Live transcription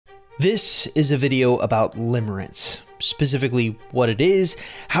This is a video about limerence, specifically what it is,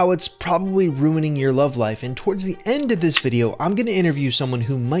 how it's probably ruining your love life, and towards the end of this video, I'm going to interview someone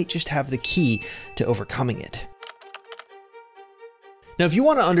who might just have the key to overcoming it. Now, if you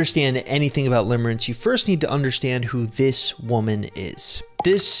want to understand anything about limerence, you first need to understand who this woman is.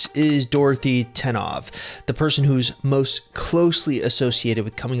 This is Dorothy Tenov, the person who's most closely associated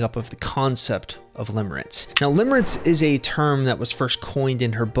with coming up with the concept of limerence. Now, limerence is a term that was first coined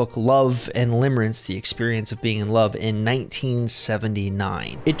in her book Love and Limerence, The Experience of Being in Love in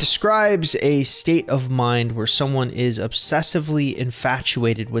 1979. It describes a state of mind where someone is obsessively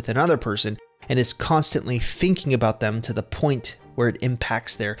infatuated with another person and is constantly thinking about them to the point where it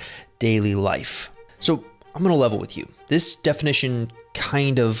impacts their daily life. So I'm going to level with you. This definition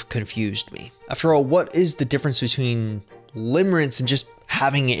kind of confused me. After all, what is the difference between limerence and just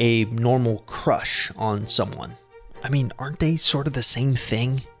having a normal crush on someone? I mean, aren't they sort of the same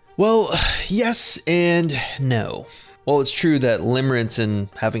thing? Well, yes and no. While it's true that limerence and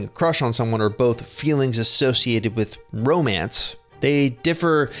having a crush on someone are both feelings associated with romance, they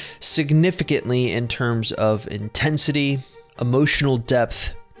differ significantly in terms of intensity, emotional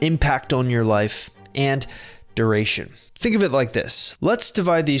depth, impact on your life, and duration. Think of it like this. Let's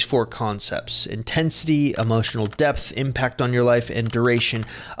divide these four concepts: intensity, emotional depth, impact on your life, and duration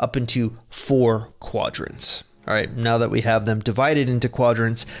up into four quadrants. All right, now that we have them divided into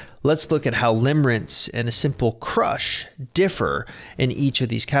quadrants, let's look at how limerence and a simple crush differ in each of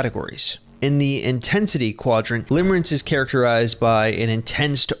these categories. In the intensity quadrant, limerence is characterized by an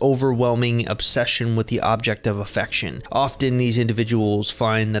intense to overwhelming obsession with the object of affection. Often these individuals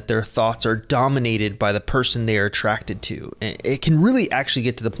find that their thoughts are dominated by the person they are attracted to. It can really actually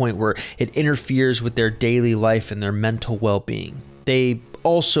get to the point where it interferes with their daily life and their mental well-being. They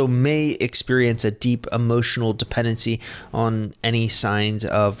also may experience a deep emotional dependency on any signs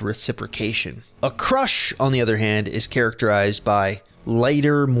of reciprocation. A crush, on the other hand, is characterized by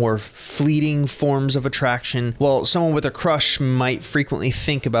lighter, more fleeting forms of attraction. While someone with a crush might frequently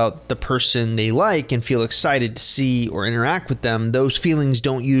think about the person they like and feel excited to see or interact with them, those feelings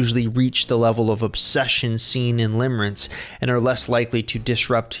don't usually reach the level of obsession seen in limerence and are less likely to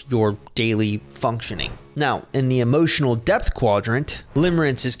disrupt your daily functioning. Now, in the emotional depth quadrant,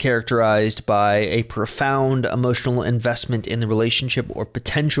 limerence is characterized by a profound emotional investment in the relationship or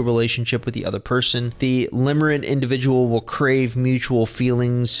potential relationship with the other person. The limerent individual will crave mutual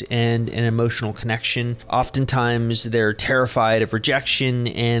feelings and an emotional connection. Oftentimes, they're terrified of rejection,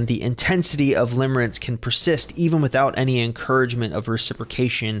 and the intensity of limerence can persist even without any encouragement of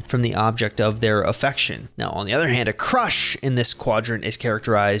reciprocation from the object of their affection. Now, on the other hand, a crush in this quadrant is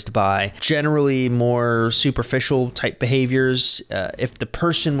characterized by generally more superficial type behaviors. If the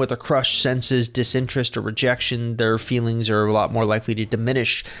person with a crush senses disinterest or rejection, their feelings are a lot more likely to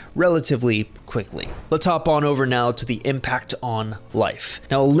diminish relatively quickly. Let's hop on over now to the impact on life.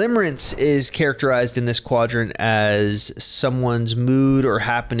 Now, limerence is characterized in this quadrant as someone's mood or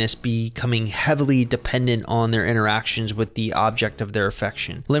happiness becoming heavily dependent on their interactions with the object of their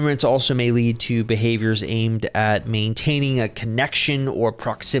affection. Limerence also may lead to behaviors aimed at maintaining a connection or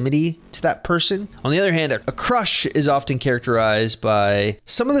proximity to that person. On the other hand, a crush is often characterized by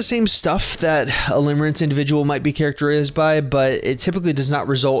some of the same stuff that a limerence individual might be characterized by, but it typically does not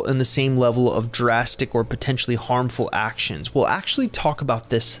result in the same level of drastic or potentially harmful actions. We'll actually talk about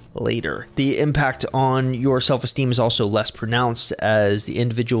this later. The impact on your self-esteem is also less pronounced, as the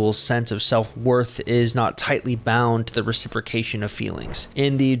individual's sense of self-worth is not tightly bound to the reciprocation of feelings.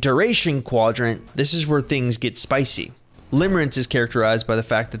 In the duration quadrant, this is where things get spicy. Limerence is characterized by the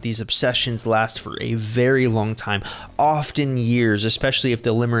fact that these obsessions last for a very long time, often years, especially if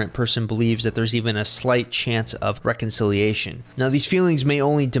the limerent person believes that there's even a slight chance of reconciliation. Now, these feelings may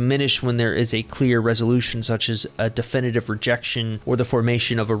only diminish when there is a clear resolution, such as a definitive rejection or the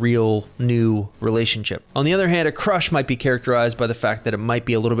formation of a real new relationship. On the other hand, a crush might be characterized by the fact that it might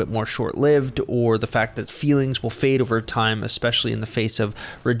be a little bit more short-lived, or the fact that feelings will fade over time, especially in the face of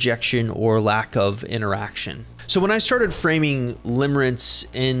rejection or lack of interaction. So when I started framing limerence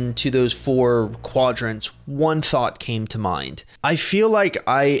into those four quadrants, one thought came to mind. I feel like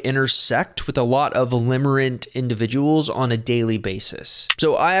I intersect with a lot of limerent individuals on a daily basis.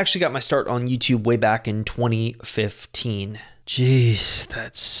 So I actually got my start on YouTube way back in 2015. Jeez,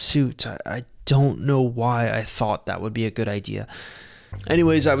 that suit. I don't know why I thought that would be a good idea.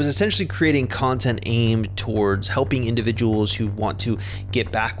 Anyways, I was essentially creating content aimed towards helping individuals who want to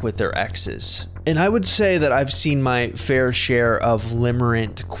get back with their exes. And I would say that I've seen my fair share of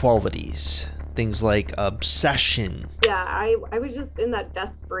limerent qualities. Things like obsession. Yeah, I was just in that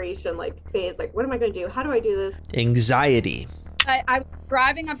desperation phase. What am I going to do? How do I do this? Anxiety. I'm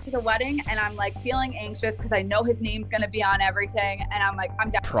driving up to the wedding and I'm like feeling anxious because I know his name's going to be on everything. And I'm like, I'm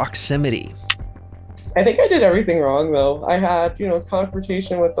down. Proximity. I think I did everything wrong, though. I had,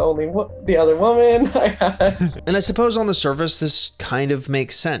 confrontation with the other woman. And I suppose on the surface, this kind of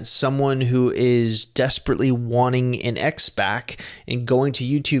makes sense. Someone who is desperately wanting an ex back and going to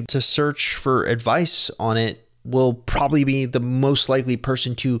YouTube to search for advice on it will probably be the most likely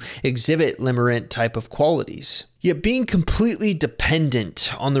person to exhibit limerent type of qualities. Yet being completely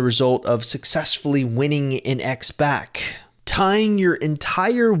dependent on the result of successfully winning an ex back, tying your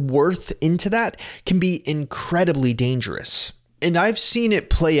entire worth into that can be incredibly dangerous. And I've seen it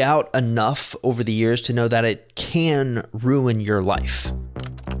play out enough over the years to know that it can ruin your life.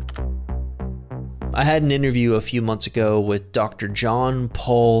 I had an interview a few months ago with Dr. John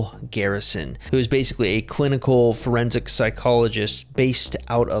Paul Garrison, who is basically a clinical forensic psychologist based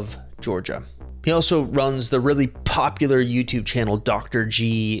out of Georgia. He also runs the really popular YouTube channel Dr.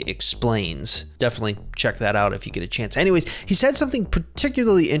 G Explains. Definitely check that out if you get a chance. Anyways, he said something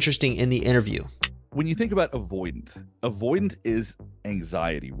particularly interesting in the interview. When you think about avoidant is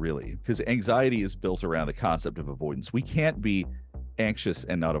anxiety, really, because anxiety is built around the concept of avoidance. We can't be anxious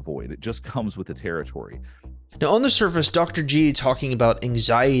and not avoid. It just comes with the territory. Now, on the surface, Dr. G talking about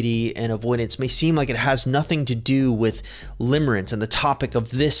anxiety and avoidance may seem like it has nothing to do with limerence and the topic of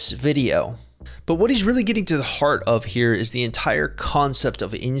this video. But what he's really getting to the heart of here is the entire concept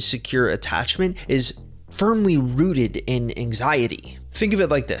of insecure attachment is firmly rooted in anxiety. Think of it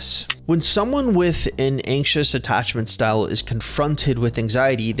like this. When someone with an anxious attachment style is confronted with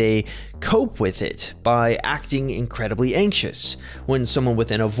anxiety, they cope with it by acting incredibly anxious. When someone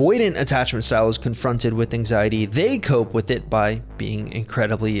with an avoidant attachment style is confronted with anxiety, they cope with it by being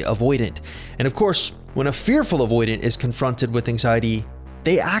incredibly avoidant. And of course, when a fearful avoidant is confronted with anxiety,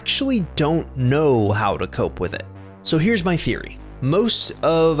 they actually don't know how to cope with it. So here's my theory. Most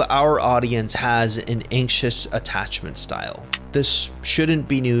of our audience has an anxious attachment style. This shouldn't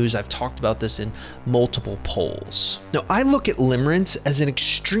be news. I've talked about this in multiple polls. Now, I look at limerence as an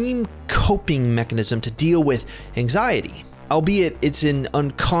extreme coping mechanism to deal with anxiety, albeit it's an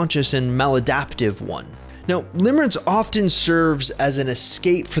unconscious and maladaptive one. Now, limerence often serves as an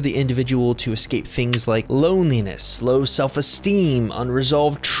escape for the individual to escape things like loneliness, low self-esteem,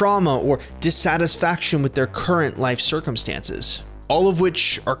 unresolved trauma, or dissatisfaction with their current life circumstances, all of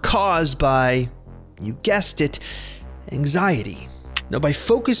which are caused by, you guessed it, anxiety. Now, by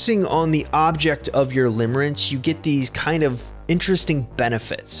focusing on the object of your limerence, you get these kind of interesting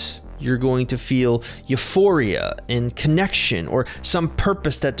benefits. You're going to feel euphoria and connection or some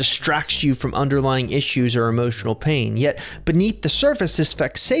purpose that distracts you from underlying issues or emotional pain. Yet beneath the surface, this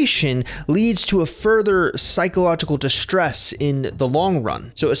fixation leads to a further psychological distress in the long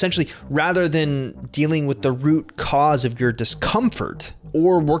run. So essentially, rather than dealing with the root cause of your discomfort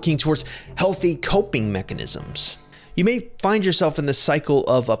or working towards healthy coping mechanisms, you may find yourself in the cycle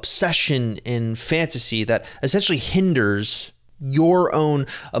of obsession and fantasy that essentially hinders your own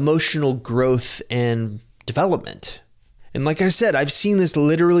emotional growth and development. And like I said, I've seen this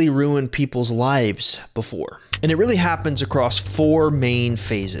literally ruin people's lives before. And it really happens across 4 main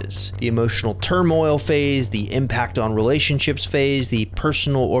phases: the emotional turmoil phase, the impact on relationships phase, the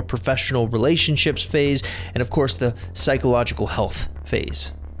personal or professional relationships phase, and of course the psychological health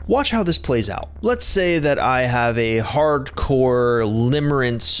phase. Watch how this plays out. Let's say that I have a hardcore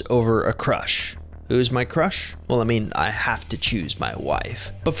limerence over a crush. Who's my crush? Well, I have to choose my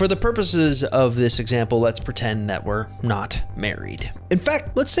wife. But for the purposes of this example, let's pretend that we're not married. In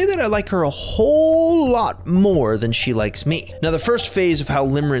fact, let's say that I like her a whole lot more than she likes me. Now, the first phase of how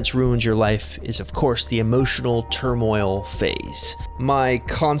limerence ruins your life is, of course, the emotional turmoil phase. My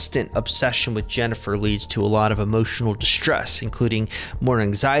constant obsession with Jennifer leads to a lot of emotional distress, including more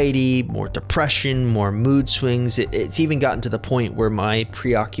anxiety, more depression, more mood swings. It's even gotten to the point where my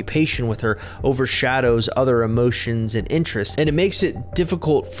preoccupation with her overshadows other emotions and interests, and it makes it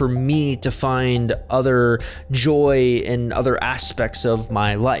difficult for me to find other joy and other aspects of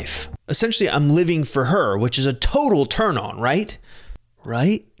my life. Essentially, I'm living for her, which is a total turn on, right?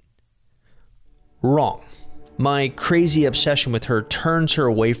 Right? Wrong. My crazy obsession with her turns her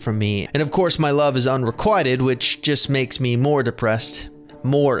away from me, and of course my love is unrequited, which just makes me more depressed,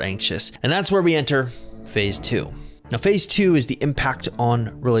 more anxious, and that's where we enter phase 2. Now, phase 2 is the impact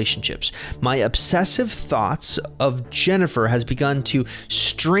on relationships. My obsessive thoughts of Jennifer has begun to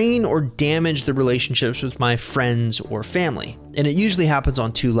strain or damage the relationships with my friends or family. and it usually happens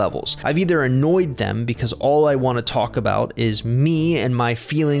on two levels. I've either annoyed them because all I want to talk about is me and my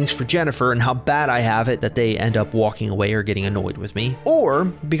feelings for Jennifer and how bad I have it that they end up walking away or getting annoyed with me, or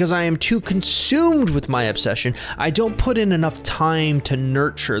because I am too consumed with my obsession, I don't put in enough time to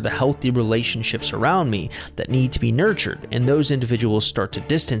nurture the healthy relationships around me that need to be nurtured, and those individuals start to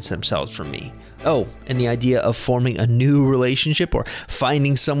distance themselves from me. Oh, and the idea of forming a new relationship or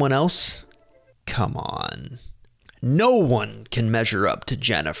finding someone else? Come on. No one can measure up to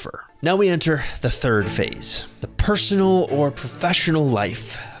Jennifer. Now we enter the third phase, the personal or professional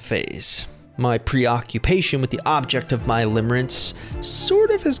life phase. My preoccupation with the object of my limerence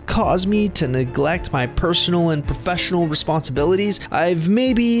sort of has caused me to neglect my personal and professional responsibilities. I've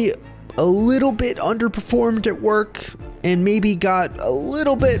maybe a little bit underperformed at work and maybe got a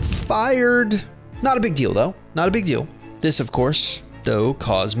little bit fired. Not a big deal though, not a big deal. This, of course, though,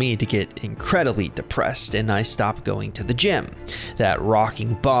 caused me to get incredibly depressed, and I stopped going to the gym. That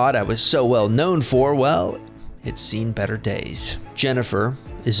rocking bod I was so well known for, well, it's seen better days. Jennifer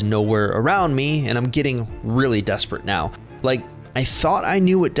is nowhere around me, and I'm getting really desperate now. Like, I thought I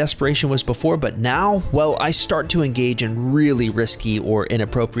knew what desperation was before, but now, well, I start to engage in really risky or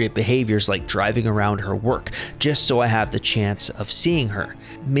inappropriate behaviors like driving around her work just so I have the chance of seeing her.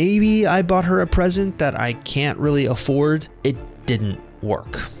 Maybe I bought her a present that I can't really afford. It didn't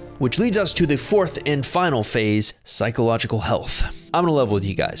work. Which leads us to the fourth and final phase, psychological health. I'm gonna level with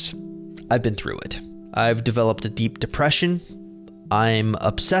you guys. I've been through it. I've developed a deep depression. I'm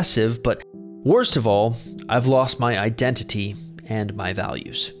obsessive, but worst of all, I've lost my identity and my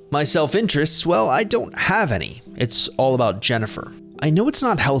values. My self-interests, well, I don't have any. It's all about Jennifer. I know it's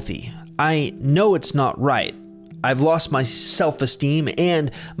not healthy. I know it's not right. I've lost my self-esteem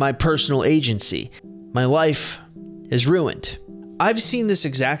and my personal agency. My life is ruined. I've seen this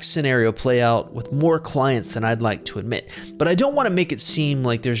exact scenario play out with more clients than I'd like to admit, but I don't want to make it seem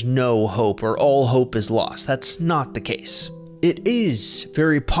like there's no hope or all hope is lost. That's not the case. It is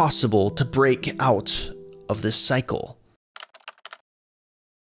very possible to break out of this cycle.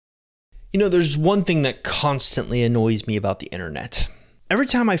 You know, there's one thing that constantly annoys me about the internet. Every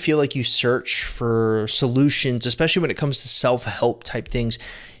time I feel like you search for solutions, especially when it comes to self-help type things,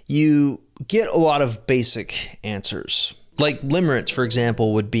 you get a lot of basic answers. Like Limerence, for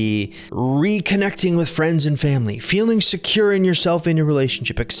example, would be reconnecting with friends and family, feeling secure in yourself in your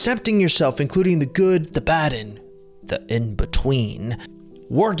relationship, accepting yourself, including the good, the bad, and the in-between,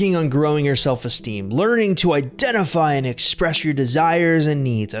 working on growing your self-esteem, learning to identify and express your desires and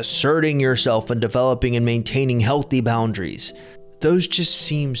needs, asserting yourself, and developing and maintaining healthy boundaries. Those just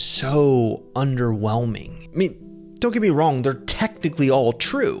seem so underwhelming. I mean, don't get me wrong, they're technically all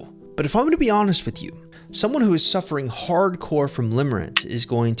true. But if I'm going to be honest with you, someone who is suffering hardcore from limerence is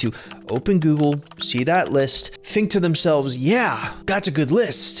going to open Google, see that list, think to themselves, yeah, that's a good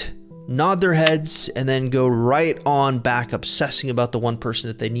list, nod their heads, and then go right on back obsessing about the one person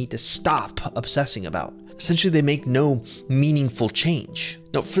that they need to stop obsessing about. Essentially, they make no meaningful change.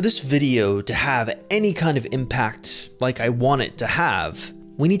 Now, for this video to have any kind of impact like I want it to have,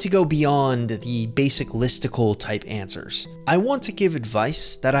 we need to go beyond the basic listicle type answers. I want to give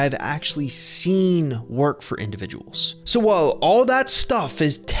advice that I've actually seen work for individuals. So while all that stuff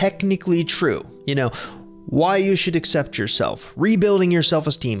is technically true, you know, why you should accept yourself, rebuilding your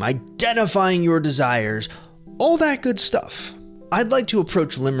self-esteem, identifying your desires, all that good stuff, I'd like to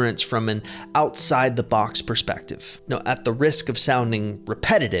approach limerence from an outside-the-box perspective. Now, at the risk of sounding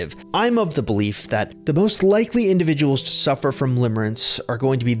repetitive, I'm of the belief that the most likely individuals to suffer from limerence are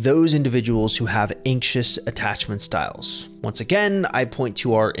going to be those individuals who have anxious attachment styles. Once again, I point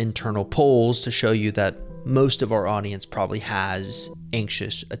to our internal polls to show you that most of our audience probably has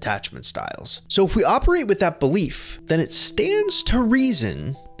anxious attachment styles. So if we operate with that belief, then it stands to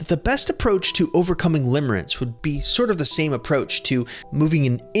reason that the best approach to overcoming limerence would be sort of the same approach to moving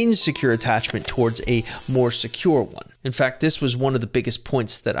an insecure attachment towards a more secure one. In fact, this was one of the biggest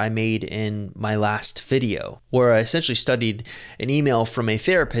points that I made in my last video, where I essentially studied an email from a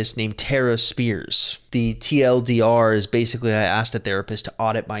therapist named Tara Spears. The TLDR is basically I asked a therapist to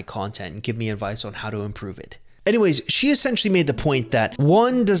audit my content and give me advice on how to improve it. Anyways, she essentially made the point that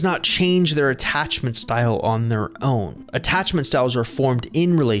one does not change their attachment style on their own. Attachment styles are formed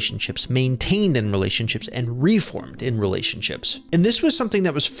in relationships, maintained in relationships, and reformed in relationships. And this was something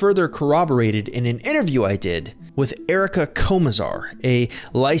that was further corroborated in an interview I did with Erica Comazar, a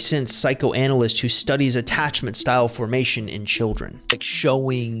licensed psychoanalyst who studies attachment style formation in children. Like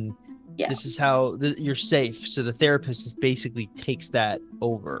showing this is how you're safe. So the therapist basically takes that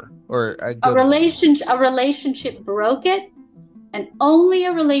over. Or a relationship broke it, and only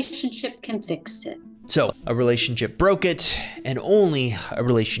a relationship can fix it. So a relationship broke it, and only a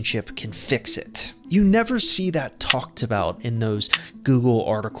relationship can fix it. You never see that talked about in those Google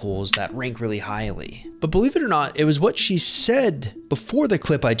articles that rank really highly. But believe it or not, it was what she said before the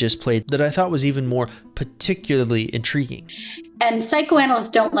clip I just played that I thought was even more particularly intriguing. And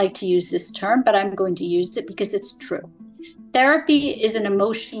psychoanalysts don't like to use this term, but I'm going to use it because it's true. Therapy is an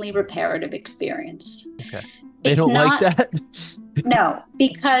emotionally reparative experience. Okay. They don't like that? No,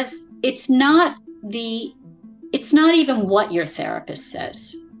 because it's not even what your therapist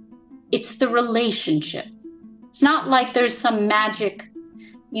says. It's the relationship. It's not like there's some magic,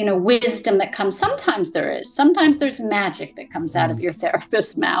 wisdom that comes. Sometimes there is. Sometimes there's magic that comes out of your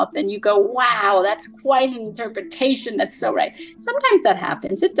therapist's mouth and you go, wow, that's quite an interpretation. That's so right. Sometimes that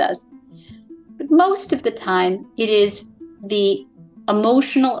happens. It does. But most of the time, it is the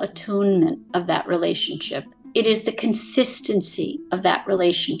emotional attunement of that relationship. It is the consistency of that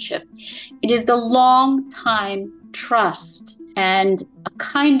relationship. It is the long time trust and a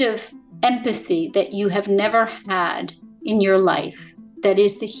kind of empathy that you have never had in your life that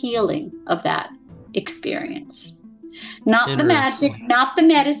is the healing of that experience. Not the magic, not the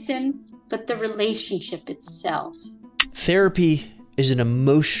medicine, but the relationship itself. Therapy is an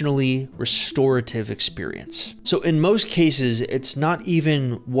emotionally restorative experience. So in most cases, it's not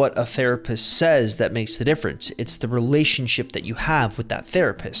even what a therapist says that makes the difference. It's the relationship that you have with that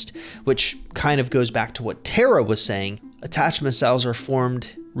therapist, which kind of goes back to what Tara was saying. Attachment styles are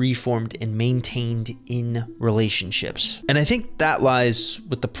formed, reformed, and maintained in relationships. And I think that lies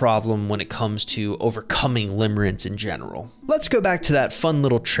with the problem when it comes to overcoming limerence in general. Let's go back to that fun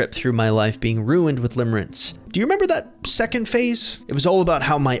little trip through my life being ruined with limerence. Do you remember that second phase? It was all about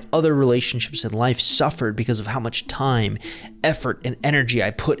how my other relationships in life suffered because of how much time, effort, and energy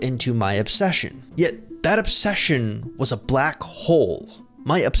I put into my obsession. Yet that obsession was a black hole.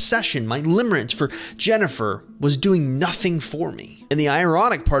 My obsession, my limerence for Jennifer was doing nothing for me. And the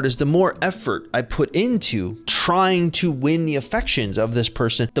ironic part is the more effort I put into trying to win the affections of this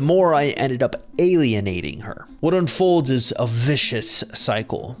person, the more I ended up alienating her. What unfolds is a vicious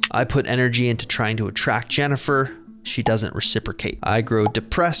cycle. I put energy into trying to attract Jennifer. She doesn't reciprocate. I grow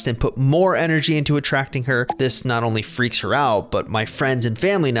depressed and put more energy into attracting her. This not only freaks her out, but my friends and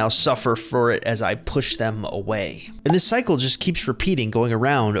family now suffer for it as I push them away. And this cycle just keeps repeating, going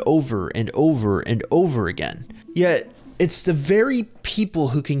around over and over and over again. Yet, it's the very people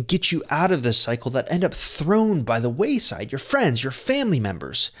who can get you out of this cycle that end up thrown by the wayside. Your friends, your family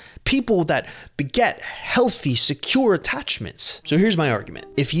members, people that beget healthy, secure attachments. So here's my argument.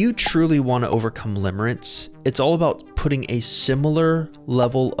 If you truly want to overcome limerence, it's all about putting a similar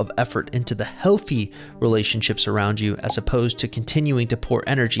level of effort into the healthy relationships around you as opposed to continuing to pour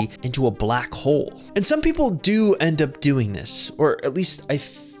energy into a black hole. And some people do end up doing this, or at least I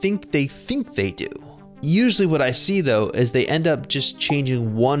think they do. Usually what I see though is they end up just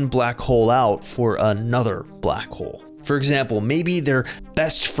changing one black hole out for another black hole. For example, maybe their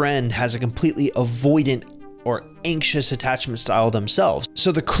best friend has a completely avoidant or anxious attachment style themselves.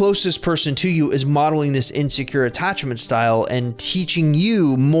 So the closest person to you is modeling this insecure attachment style and teaching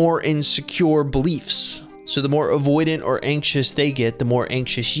you more insecure beliefs. So the more avoidant or anxious they get, the more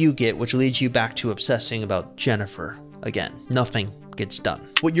anxious you get, which leads you back to obsessing about Jennifer. Again, nothing gets done.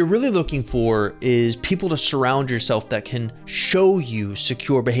 What you're really looking for is people to surround yourself that can show you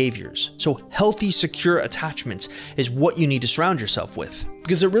secure behaviors. So healthy, secure attachments is what you need to surround yourself with.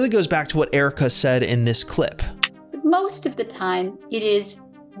 Because it really goes back to what Erica said in this clip. Most of the time, it is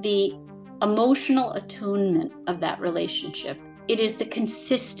the emotional attunement of that relationship. It is the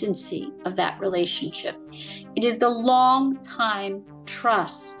consistency of that relationship. It is the long time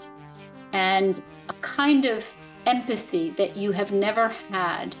trust and a kind of empathy that you have never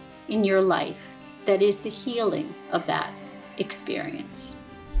had in your life that is the healing of that experience.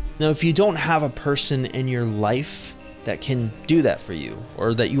 Now, if you don't have a person in your life that can do that for you,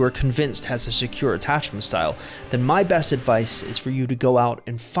 or that you are convinced has a secure attachment style, then my best advice is for you to go out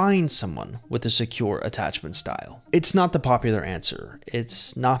and find someone with a secure attachment style. It's not the popular answer.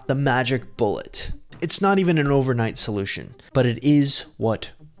 It's not the magic bullet. It's not even an overnight solution, but it is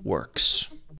what works.